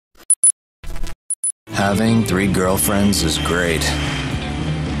Having 3 girlfriends is great.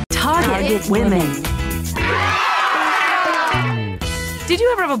 Target women. Did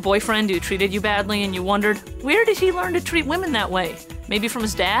you ever have a boyfriend who treated you badly and you wondered, where did he learn to treat women that way? Maybe from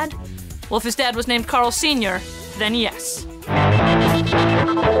his dad? Well, if his dad was named Carl Sr., then yes.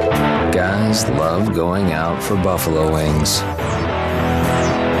 Guys love going out for buffalo wings.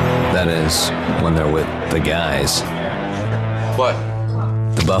 That is, when they're with the guys. What?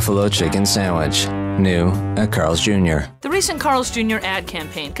 The buffalo chicken sandwich. New at Carl's Jr. The recent Carl's Jr. ad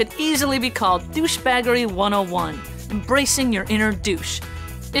campaign could easily be called Douchebaggery 101, embracing your inner douche.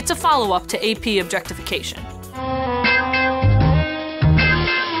 It's a follow-up to AP objectification.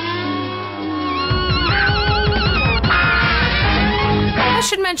 I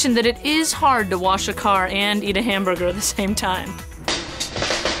should mention that it is hard to wash a car and eat a hamburger at the same time.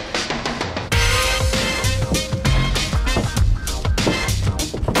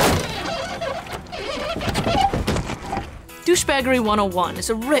 Douchebaggery 101 is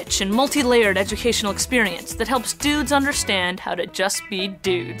a rich and multi-layered educational experience that helps dudes understand how to just be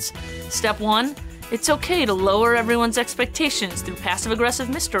dudes. Step 1, it's okay to lower everyone's expectations through passive-aggressive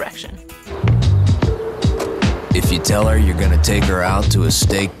misdirection. If you tell her you're gonna take her out to a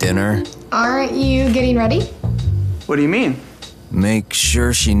steak dinner, aren't you getting ready? What do you mean? make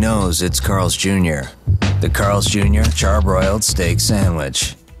sure she knows it's Carl's Jr. The Carl's Jr. charbroiled steak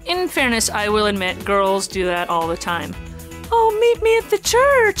sandwich. In fairness, I will admit, girls do that all the time. Oh, meet me at the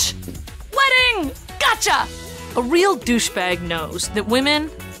church! Wedding! Gotcha! A real douchebag knows that women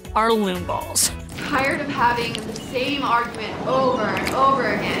are loonballs. Tired of having the same argument over and over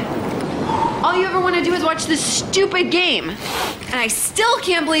again. All you ever want to do is watch this stupid game. And I still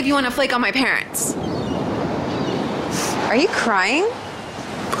can't believe you want to flake on my parents. Are you crying?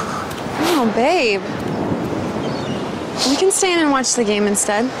 Oh, babe. We can stay in and watch the game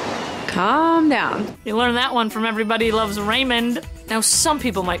instead. Calm down. You learn that one from Everybody Loves Raymond. Now, some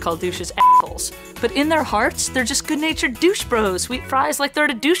people might call douches assholes, but in their hearts, they're just good-natured douche bros who eat fries like they're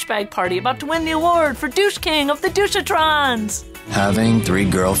at a douchebag party about to win the award for Douche King of the Doucheatrons. Having 3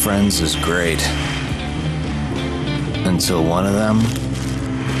 girlfriends is great. Until one of them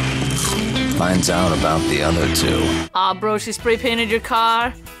finds out about the other 2. Ah, bro, she spray painted your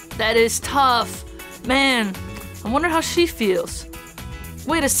car? That is tough. Man, I wonder how she feels.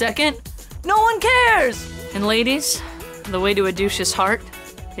 Wait a second. No one cares! And ladies, the way to a douche's heart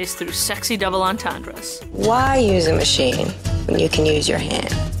is through sexy double entendres. Why use a machine when you can use your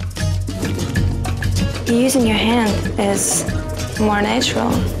hand? Using your hand is more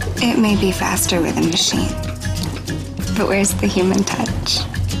natural. It may be faster with a machine, but where's the human touch?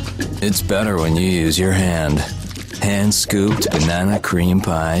 It's better when you use your hand. Hand-scooped banana cream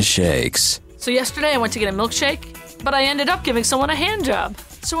pie shakes. So yesterday I went to get a milkshake, but I ended up giving someone a hand job.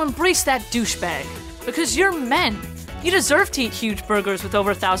 So embrace that douchebag, because you're men. You deserve to eat huge burgers with over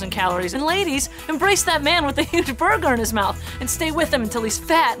 1,000 calories. And ladies, embrace that man with a huge burger in his mouth and stay with him until he's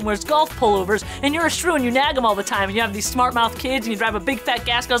fat and wears golf pullovers and you're a shrew and you nag him all the time and you have these smart mouth kids and you drive a big fat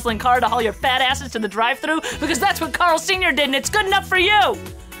gas guzzling car to haul your fat asses to the drive-thru because that's what Carl Sr. did and it's good enough for you.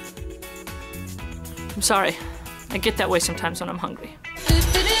 I'm sorry. I get that way sometimes when I'm hungry.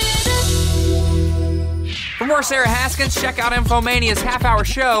 For more Sarah Haskins, check out Infomania's half-hour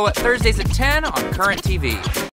show Thursdays at 10 on Current TV.